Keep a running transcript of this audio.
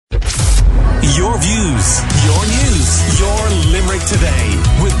Your views, your news, your Limerick Today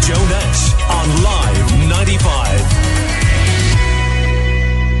with Joe Nash on Live 95.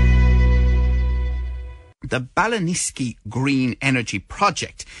 The Ballinasky Green Energy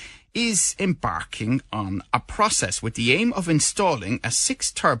Project is embarking on a process with the aim of installing a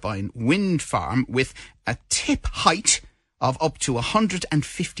 6-turbine wind farm with a tip height of up to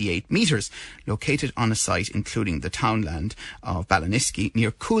 158 metres, located on a site including the townland of Ballinasky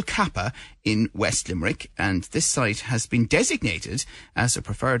near Coolcappa in West Limerick, and this site has been designated as a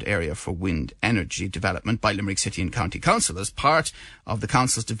preferred area for wind energy development by Limerick City and County Council as part of the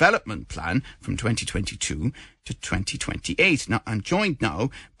Council's development plan from 2022 to 2028. Now, I'm joined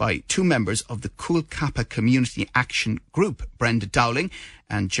now by two members of the Coolcappa Community Action Group, Brenda Dowling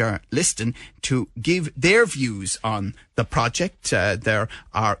and Ger Liston, to give their views on the project. There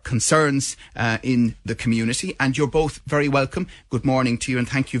are concerns in the community, and you're both very welcome. Good morning to you, and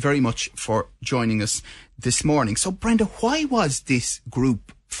thank you very much for joining us this morning. So, Brenda, why was this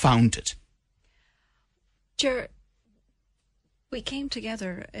group founded? Ger, we came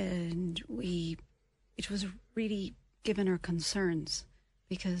together and it was really given our concerns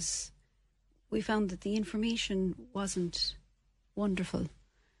because we found that the information wasn't wonderful.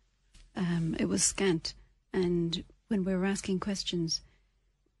 It was scant, and when we were asking questions,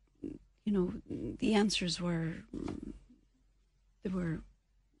 the answers they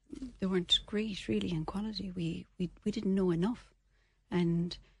weren't great really in quality. We didn't know enough,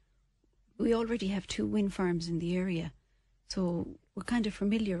 and we already have 2 wind farms in the area, so we're kind of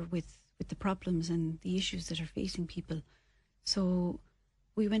familiar with the problems and the issues that are facing people. So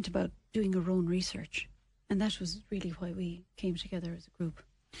we went about doing our own research, and that was really why we came together as a group.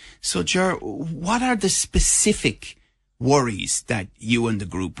 So, Ger, what are the specific worries that you and the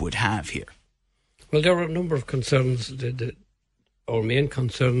group would have here? Well, there are a number of concerns. Our main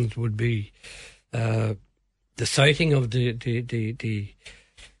concerns would be the siting of the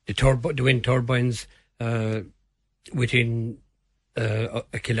wind turbines within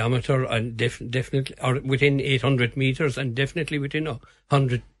a kilometre, and definitely, or within 800 metres, and definitely within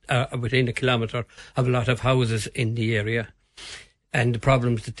within a kilometre of a lot of houses in the area, and the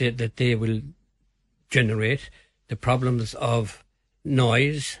problems that they will generate, the problems of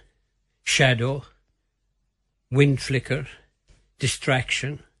noise, shadow, wind flicker,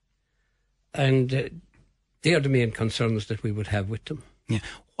 distraction, and they are the main concerns that we would have with them. Yeah.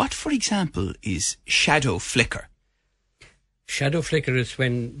 What, for example, is shadow flicker? Shadow flicker is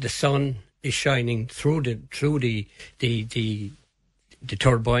when the sun is shining through the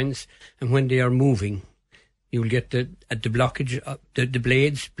turbines, and when they are moving, you will get the blockage. The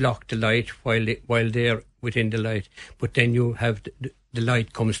blades block the light while they are within the light, but then you have the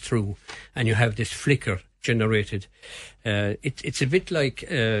light comes through, and you have this flicker generated. It's a bit like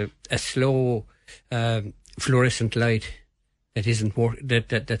a slow fluorescent light that isn't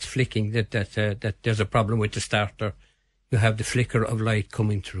that's flicking. That there's a problem with the starter. You have the flicker of light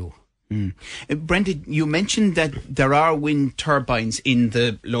coming through. Brenda, you mentioned that there are wind turbines in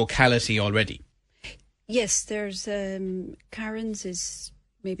the locality already. Yes, there's Cairns is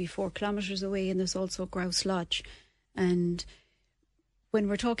maybe 4 kilometres away, and there's also Grouse Lodge. And when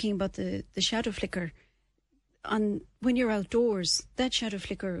we're talking about the shadow flicker, when you're outdoors, that shadow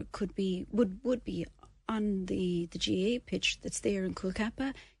flicker would be on the GA pitch that's there in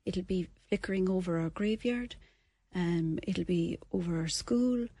Coolcappa. It'll be flickering over our graveyard. It'll be over our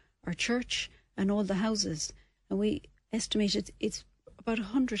school, our church, and all the houses. And we estimated it's about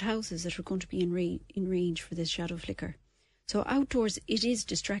 100 houses that are going to be in range for this shadow flicker. So outdoors, it is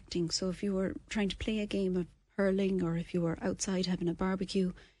distracting. So if you were trying to play a game of hurling, or if you were outside having a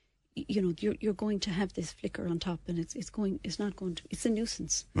barbecue, you're going to have this flicker on top, and it's a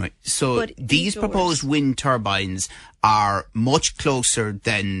nuisance. Right. So but these proposed wind turbines are much closer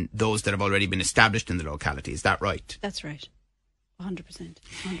than those that have already been established in the locality. Is that right? That's right. 100%.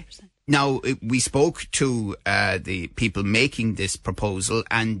 Now, we spoke to the people making this proposal,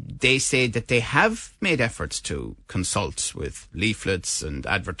 and they say that they have made efforts to consult with leaflets and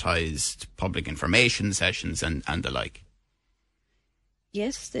advertised public information sessions and the like.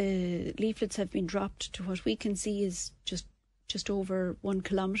 Yes, the leaflets have been dropped to what we can see is just over 1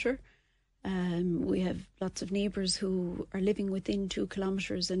 kilometre. We have lots of neighbours who are living within 2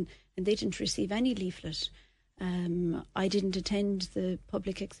 kilometres, and they didn't receive any leaflet. I didn't attend the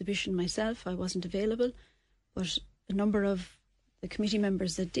public exhibition myself. I wasn't available, but a number of the committee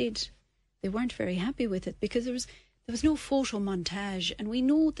members that did, they weren't very happy with it because there was no photo montage, and we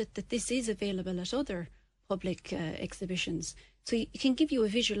know that this is available at other public exhibitions. So it can give you a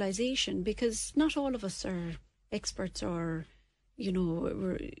visualization, because not all of us are experts or You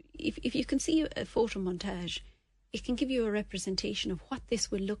know, if you can see a photo montage, it can give you a representation of what this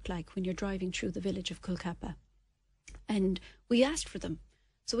will look like when you're driving through the village of Coolcappa. And we asked for them.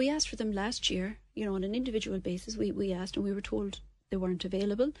 So we asked for them last year, you know, on an individual basis. We asked, and we were told they weren't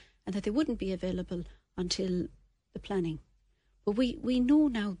available and that they wouldn't be available until the planning. But we know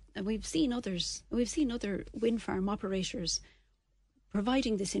now, and we've seen other wind farm operators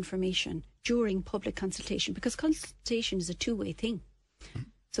providing this information during public consultation, because consultation is a two-way thing.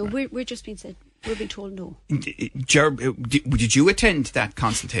 So we're just being said, we're being told no. Ger, did you attend that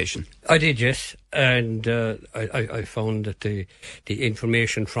consultation? I did, yes, and I found that the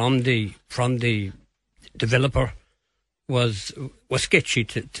information from the developer was sketchy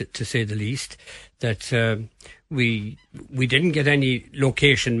to say the least. That we didn't get any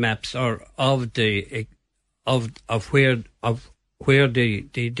location maps or of where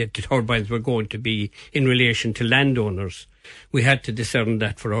the turbines were going to be in relation to landowners. We had to discern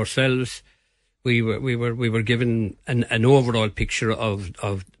that for ourselves. We were given an overall picture of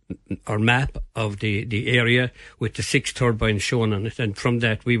our map of the area with the 6 turbines shown on it, and from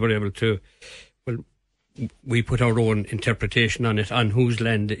that we were able to, we put our own interpretation on it, on whose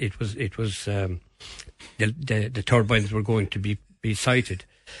land it was the turbines were going to be sited.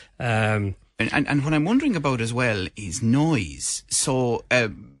 And what I'm wondering about as well is noise. So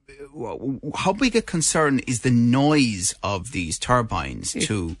how big a concern is the noise of these turbines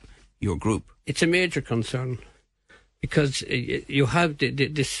to your group? It's a major concern, because you have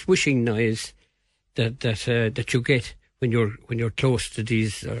the swishing noise that you get when you're close to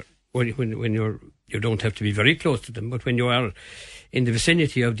these, when you don't have to be very close to them, but when you are in the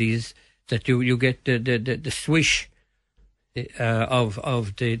vicinity of these, that you get the swish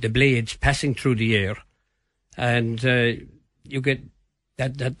of the blades passing through the air, and you get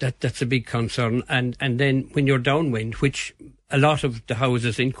that's a big concern. And then when you're downwind, which a lot of the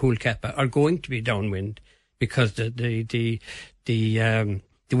houses in Coolcappa are going to be downwind, because the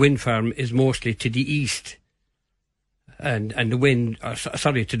wind farm is mostly to the east, and the wind,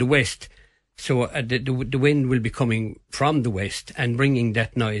 to the west. So the wind will be coming from the west and bringing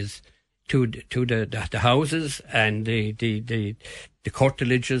that noise to the houses and the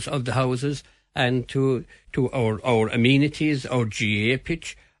curtilages of the houses, and to our amenities, our GA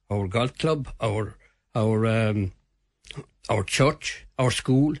pitch, our golf club, our church, our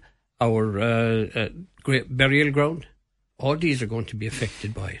school, our great burial ground. All these are going to be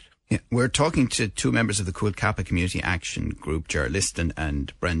affected by it. Yeah, we're talking to two members of the Coolcappa Community Action Group, Ger Liston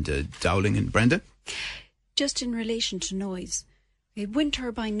and Brenda Dowling. And Brenda? Just in relation to noise, wind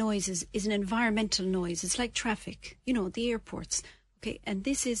turbine noise is an environmental noise. It's like traffic, you know, the airports. Okay, and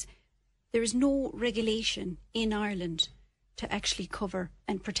there is no regulation in Ireland to actually cover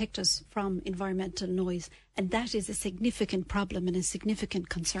and protect us from environmental noise, and that is a significant problem and a significant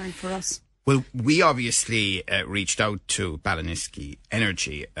concern for us. Well, we obviously reached out to Ballinasky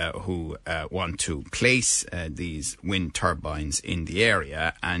Energy, who want to place these wind turbines in the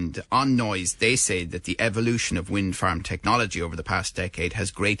area. And on noise, they say that the evolution of wind farm technology over the past decade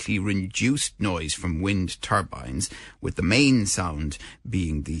has greatly reduced noise from wind turbines, with the main sound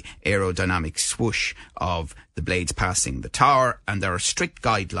being the aerodynamic swoosh of the blades passing the tower. And there are strict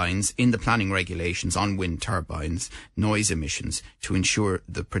guidelines in the planning regulations on wind turbines noise emissions to ensure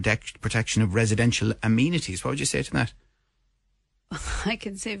the protection of residential amenities. What would you say to that? I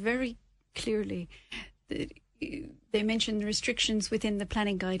can say very clearly that they mentioned restrictions within the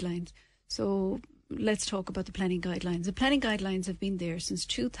planning guidelines. So let's talk about the planning guidelines. The planning guidelines have been there since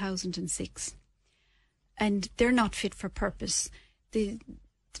 2006, and they're not fit for purpose. The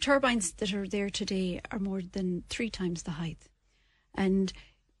turbines that are there today are more than 3 times the height. And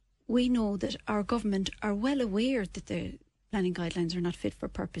we know that our government are well aware that the planning guidelines are not fit for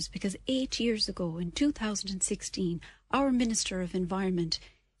purpose, because 8 years ago, in 2016, our Minister of Environment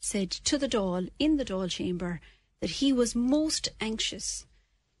said to the Dáil, in the Dáil chamber, that he was most anxious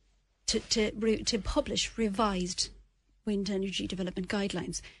to publish revised wind energy development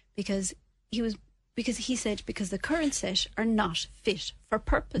guidelines, because he said the current set are not fit for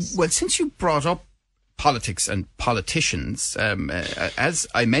purpose. Well, since you brought up politics and politicians, as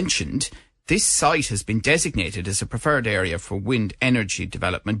I mentioned, this site has been designated as a preferred area for wind energy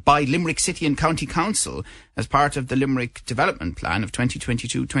development by Limerick City and County Council as part of the Limerick Development Plan of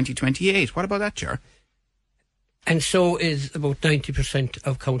 2022-2028. What about that, Ger? And so is about 90%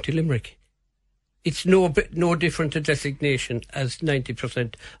 of County Limerick. It's no different a designation as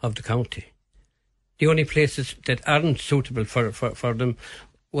 90% of the county. The only places that aren't suitable for them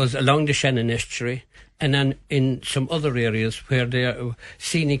was along the Shannon estuary, and then in some other areas where there are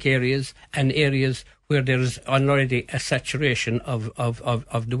scenic areas and areas where there is already a saturation of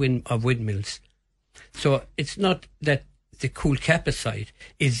windmills. So it's not that the Coolcappa site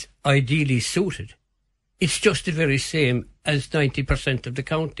is ideally suited. It's just the very same as 90% of the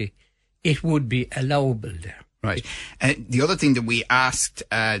county. It would be allowable there. Right. The other thing that we asked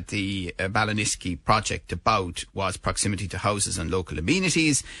the Ballinasky project about was proximity to houses and local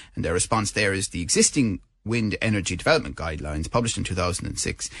amenities, and their response there is the existing wind energy development guidelines published in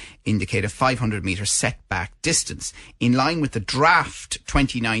 2006 indicate a 500 metre setback distance. In line with the draft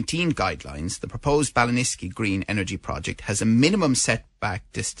 2019 guidelines, the proposed Ballinasky Green Energy Project has a minimum setback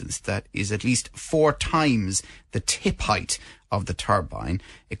distance that is at least 4 times the tip height of the turbine,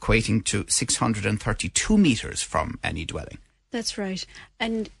 equating to 632 metres from any dwelling. That's right.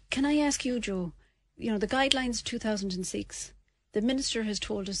 And can I ask you, Joe, the guidelines 2006, the Minister has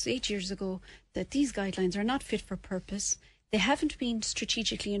told us 8 years ago that these guidelines are not fit for purpose. They haven't been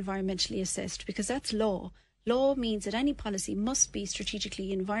strategically environmentally assessed, because that's law. Law means that any policy must be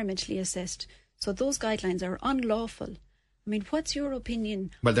strategically environmentally assessed. So those guidelines are unlawful. I mean, what's your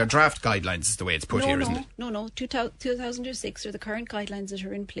opinion? Well, they're draft guidelines is the way it's put here, isn't it? No. 2006 are the current guidelines that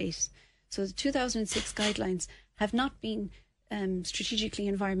are in place. So the 2006 guidelines have not been strategically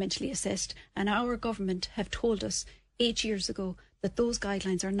environmentally assessed, and our government have told us 8 years ago that those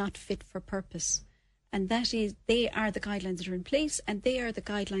guidelines are not fit for purpose. And they are the guidelines that are in place, and they are the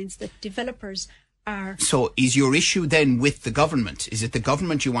guidelines that developers are. So is your issue then with the government? Is it the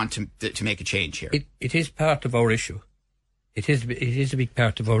government you want to make a change here? It is part of our issue. It is a big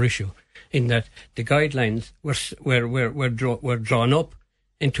part of our issue, in that the guidelines were drawn up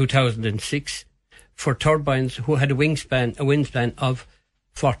in 2006 for turbines who had a wingspan of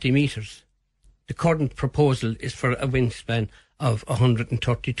 40 metres. The current proposal is for a wingspan of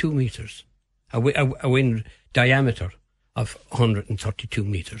 132 metres, a wind diameter of 132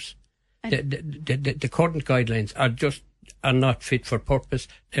 metres. The current guidelines are not fit for purpose.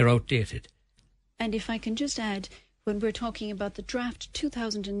 They're outdated. And if I can just add, when we're talking about the draft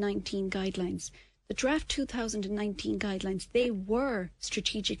 2019 guidelines, the draft 2019 guidelines, they were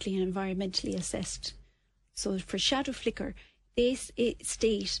strategically and environmentally assessed. So for shadow flicker, they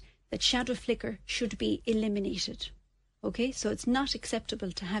state that shadow flicker should be eliminated. Okay, so it's not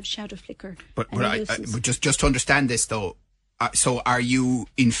acceptable to have shadow flicker. But just to understand this though, so are you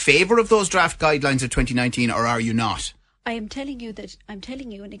in favour of those draft guidelines of 2019, or are you not? I'm telling you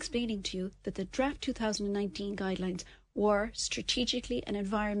and explaining to you that the draft 2019 guidelines were strategically and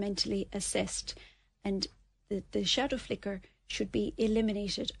environmentally assessed, and the shadow flicker should be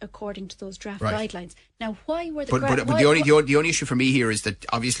eliminated according to those draft guidelines. Now, why were the the only issue for me here is that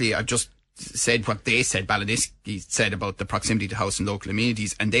obviously I've just said what they said, Ballinasky said about the proximity to house and local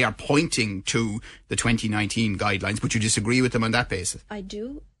amenities, and they are pointing to the 2019 guidelines. Would you disagree with them on that basis? I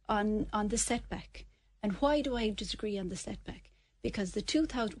do, on the setback. And why do I disagree on the setback? Because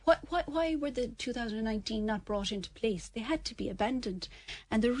why were the 2019 not brought into place? They had to be abandoned.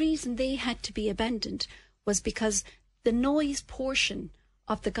 And the reason they had to be abandoned was because the noise portion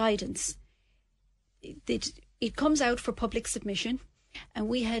of the guidance, it comes out for public submission, and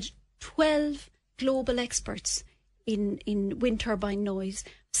we had 12 global experts in wind turbine noise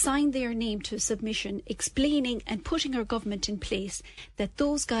signed their name to a submission explaining and putting our government in place that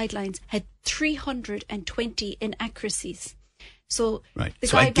those guidelines had 320 inaccuracies. So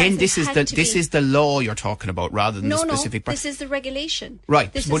So again, this is the law you're talking about rather than the specific. This is the regulation.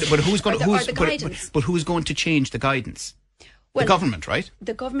 Right, but who's going to change the guidance? Well, the government, right?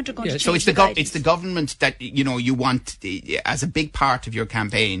 The government are going to change so it's the guidance. It's the government that you want as a big part of your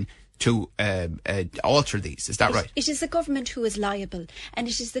campaign to alter these. Is that right? It is the government who is liable, and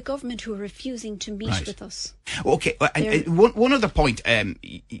it is the government who are refusing to meet with us. Okay, one other point,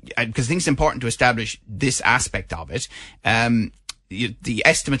 because I think it's important to establish this aspect of it. The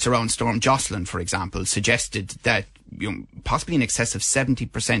estimates around Storm Jocelyn, for example, suggested that possibly in excess of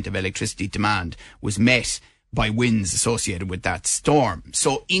 70% of electricity demand was met by winds associated with that storm.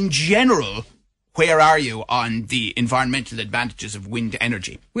 So in general, where are you on the environmental advantages of wind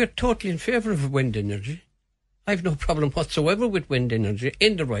energy? We're totally in favour of wind energy. I've no problem whatsoever with wind energy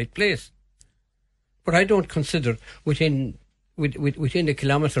in the right place. But I don't consider within a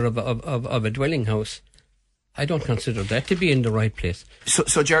kilometre of a dwelling house, I don't consider that to be in the right place.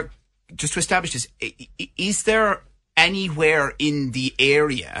 So Ger, just to establish this, is there anywhere in the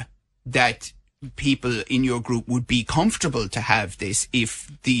area that people in your group would be comfortable to have this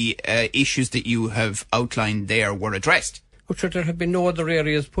if the issues that you have outlined there were addressed? Well, sure, there have been no other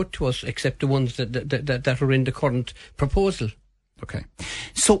areas put to us except the ones that are in the current proposal. Okay.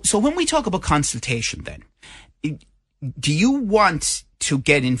 So when we talk about consultation then, do you want to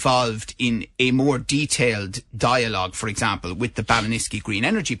get involved in a more detailed dialogue, for example, with the Ballinasky Green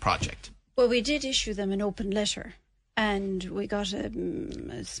Energy Project? Well, we did issue them an open letter, and we got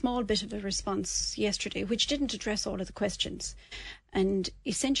a small bit of a response yesterday, which didn't address all of the questions. And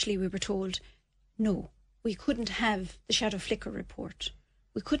essentially we were told, no, we couldn't have the shadow flicker report.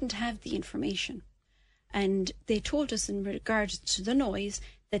 We couldn't have the information. And they told us in regards to the noise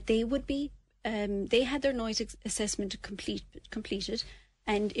that they would be, they had their noise assessment completed,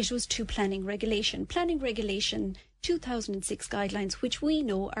 and it was to planning regulation. Planning regulation 2006 guidelines, which we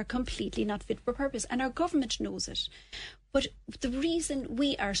know are completely not fit for purpose, and our government knows it. But the reason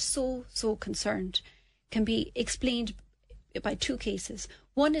we are so concerned can be explained by two cases.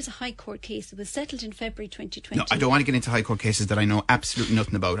 One is a High Court case that was settled in February 2020. No, I don't want to get into High Court cases that I know absolutely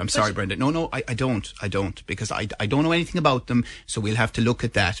nothing about. I'm sorry, Brenda. No, I don't, because I don't know anything about them, so we'll have to look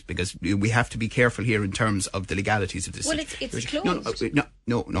at that, because we have to be careful here in terms of the legalities of this. Well, it's closed.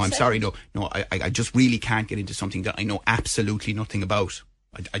 No, I'm sorry, no, I just really can't get into something that I know absolutely nothing about.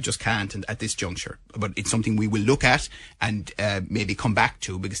 I just can't, and at this juncture. But it's something we will look at and maybe come back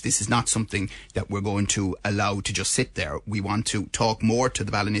to, because this is not something that we're going to allow to just sit there. We want to talk more to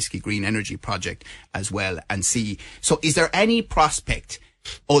the Ballinasky Green Energy Project as well and see. So is there any prospect,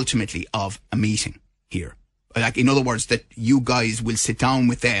 ultimately, of a meeting here? Like, in other words, that you guys will sit down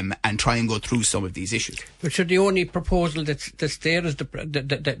with them and try and go through some of these issues? But sure, the only proposal that's there is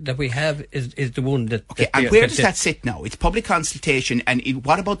that we have is the one that... Okay, and where does that sit now? It's public consultation, and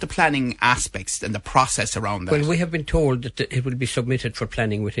what about the planning aspects and the process around that? Well, we have been told that it will be submitted for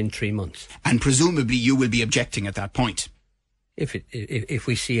planning within 3 months. And presumably you will be objecting at that point? If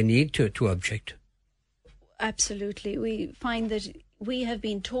we see a need to object. Absolutely. We find that we have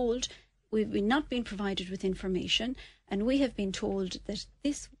been told... We've not been provided with information, and we have been told that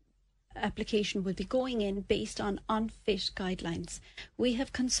this application will be going in based on unfit guidelines. We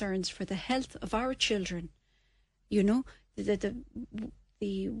have concerns for the health of our children. You know,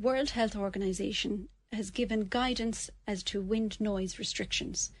 the World Health Organization has given guidance as to wind noise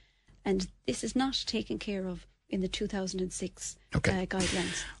restrictions, and this is not taken care of in the 2006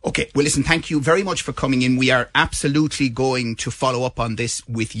 guidelines. Okay, well listen, thank you very much for coming in. We are absolutely going to follow up on this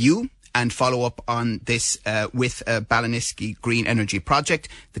with you, and follow up on this with Ballinasky Green Energy Project.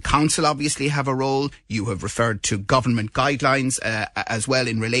 The council obviously have a role. You have referred to government guidelines as well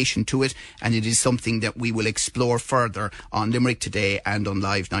in relation to it, and it is something that we will explore further on Limerick Today and on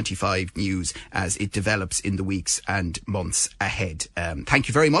Live 95 News as it develops in the weeks and months ahead. Thank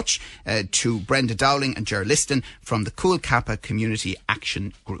you very much to Brenda Dowling and Ger Liston from the Coolcappa Community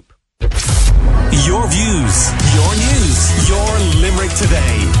Action Group. Your views, your news, your Limerick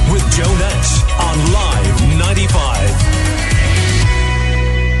Today with Joe Nash on Live 95.